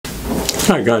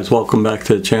Hi guys, welcome back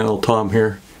to the channel. Tom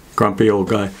here, grumpy old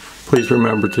guy. Please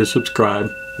remember to subscribe,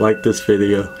 like this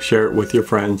video, share it with your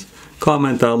friends,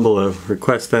 comment down below,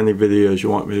 request any videos you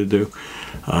want me to do,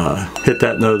 hit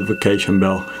that notification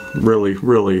bell.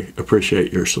 Really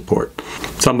appreciate your support.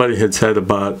 Somebody had said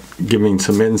about giving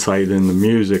some insight into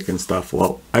music and stuff.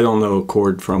 Well, I don't know a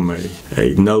chord from a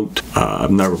note.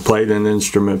 I've never played an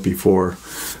instrument before.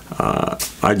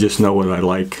 I just know what I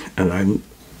like, and I'm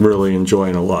really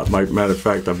enjoying a lot. Matter of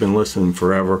fact, I've been listening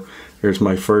forever. Here's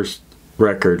my first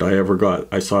record I ever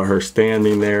got. I saw her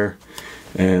standing there,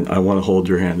 and I Want to Hold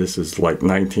Your Hand. This is like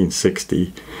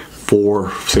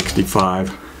 1964,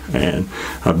 65, and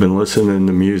I've been listening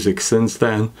to music since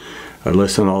then. I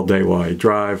listen all day while I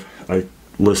drive. I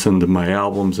listen to my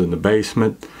albums in the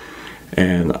basement,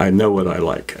 and I know what I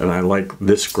like, and I like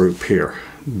this group here,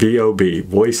 VOB,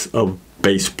 Voice of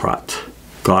Baceprot.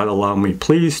 God allow me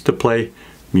please to play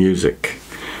music.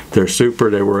 They're super.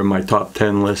 They were in my top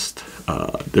 10 list.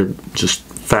 They're just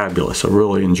fabulous. I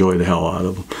really enjoy the hell out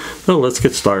of them. So let's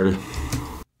get started.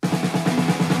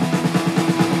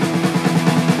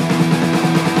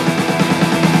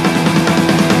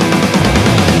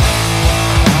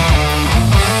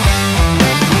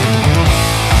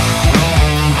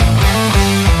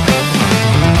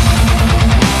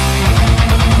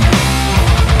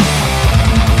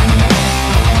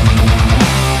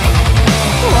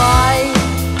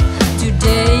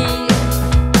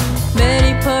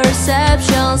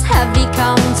 Perceptions have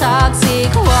become toxic.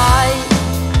 Why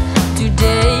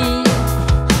today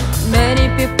many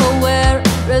people wear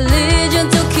religion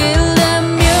to kill the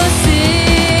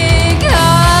music?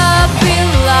 I feel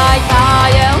like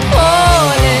I am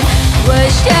falling,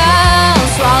 pushed down,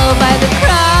 swallowed by the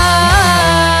crowd.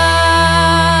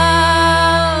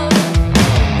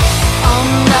 I'm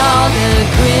not a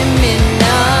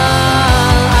criminal,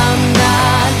 I'm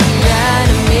not the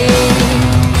enemy.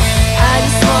 I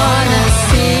just wanna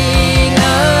sing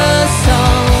a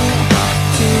song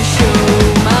to show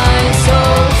my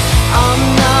soul. I'm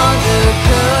not the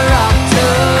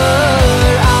corrupter,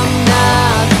 I'm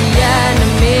not the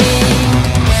enemy.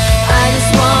 I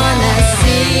just wanna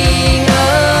sing a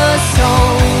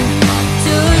song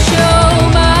to show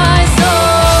my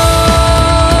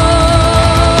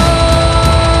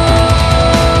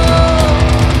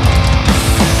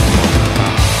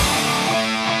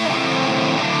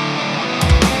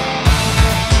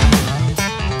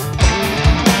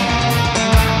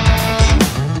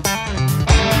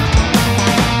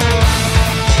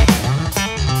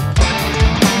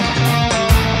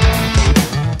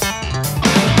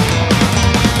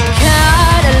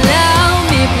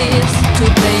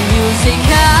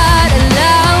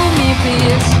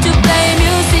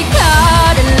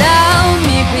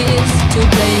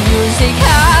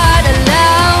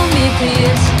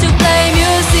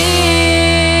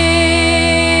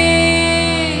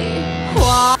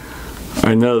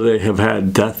I know they have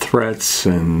had death threats,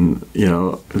 and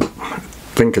I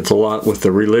think it's a lot with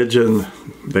the religion.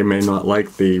 They may not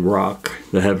like the rock,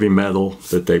 the heavy metal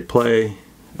that they play.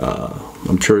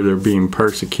 I'm sure they're being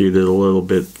persecuted a little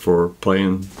bit for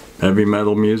playing heavy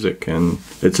metal music, and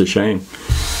it's a shame.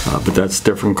 But that's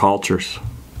different cultures,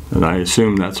 and I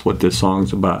assume that's what this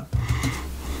song's about.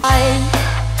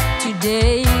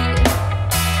 Today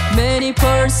many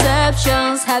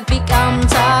perceptions have become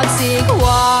toxic.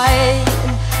 Why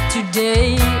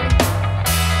today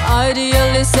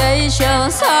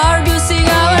idealizations are abusing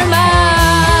our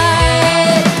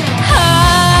mind?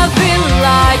 I feel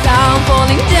like I'm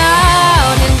falling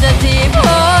down in the deep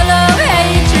hole of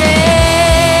hatred.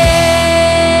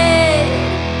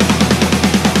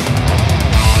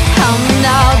 I'm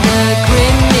not the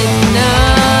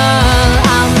criminal,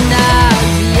 I'm not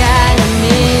the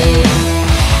enemy.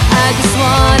 I just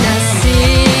wanna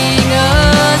sing a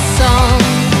song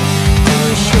to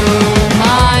show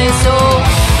my soul.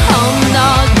 I'm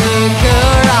not the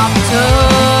corrupter,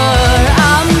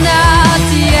 I'm not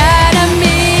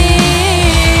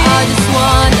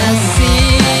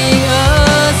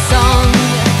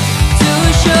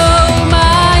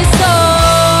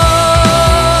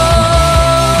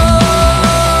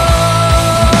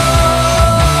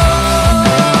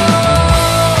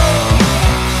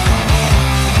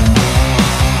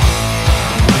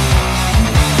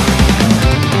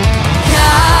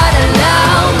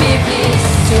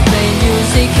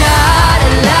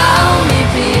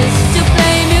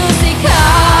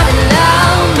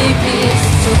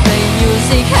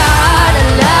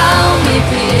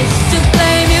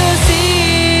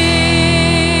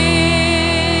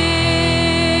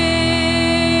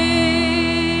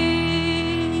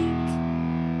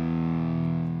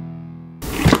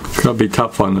be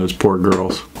tough on those poor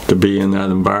girls to be in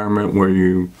that environment where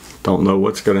you don't know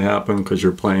what's going to happen because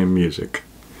you're playing music.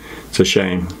 It's a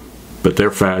shame, but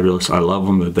they're fabulous. I love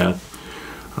them to death.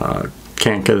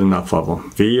 Can't get enough of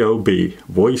them. VOB,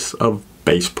 Voice of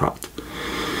Baceprot.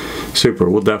 Super.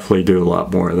 We'll definitely do a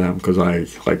lot more of them because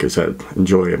like I said,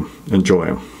 enjoy them.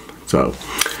 So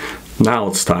now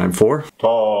it's time for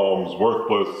Tom's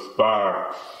Worthless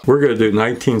Facts. We're going to do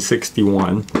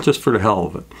 1961 just for the hell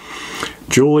of it.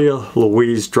 Julia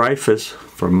Louise Dreyfus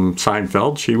from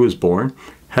Seinfeld, she was born.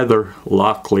 Heather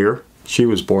Locklear, she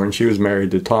was born. She was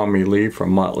married to Tommy Lee from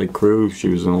Motley Crue. She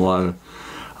was in a lot of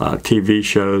TV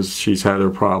shows. She's had her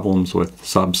problems with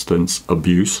substance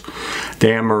abuse.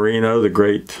 Dan Marino, the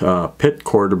great Pitt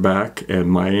quarterback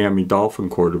and Miami Dolphin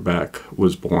quarterback,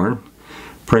 was born.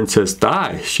 Princess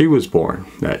Di, she was born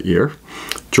that year.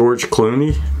 George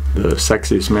Clooney, the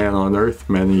sexiest man on earth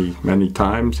many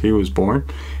times, he was born.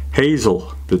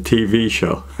 Hazel, the TV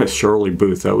show. Shirley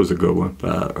Booth, that was a good one.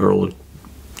 Early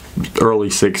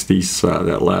 60s,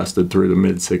 that lasted through the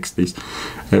mid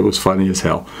 60s. It was funny as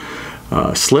hell.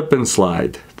 Slip and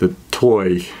Slide, the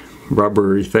toy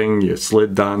rubbery thing you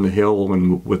slid down the hill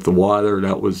with the water,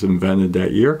 that was invented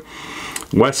that year.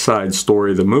 West Side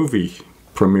Story, the movie,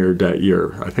 premiered that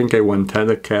year. I think they won 10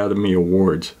 Academy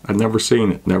Awards. I'd never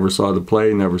seen it. Never saw the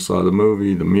play, never saw the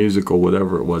movie, the musical,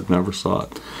 whatever it was, never saw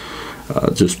it.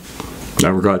 Just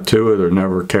never got to it or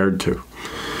never cared to.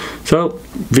 So,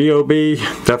 VOB,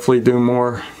 definitely do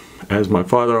more. As my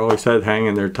father always said, hang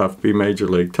in there tough, be major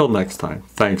league. Till next time,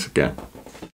 thanks again.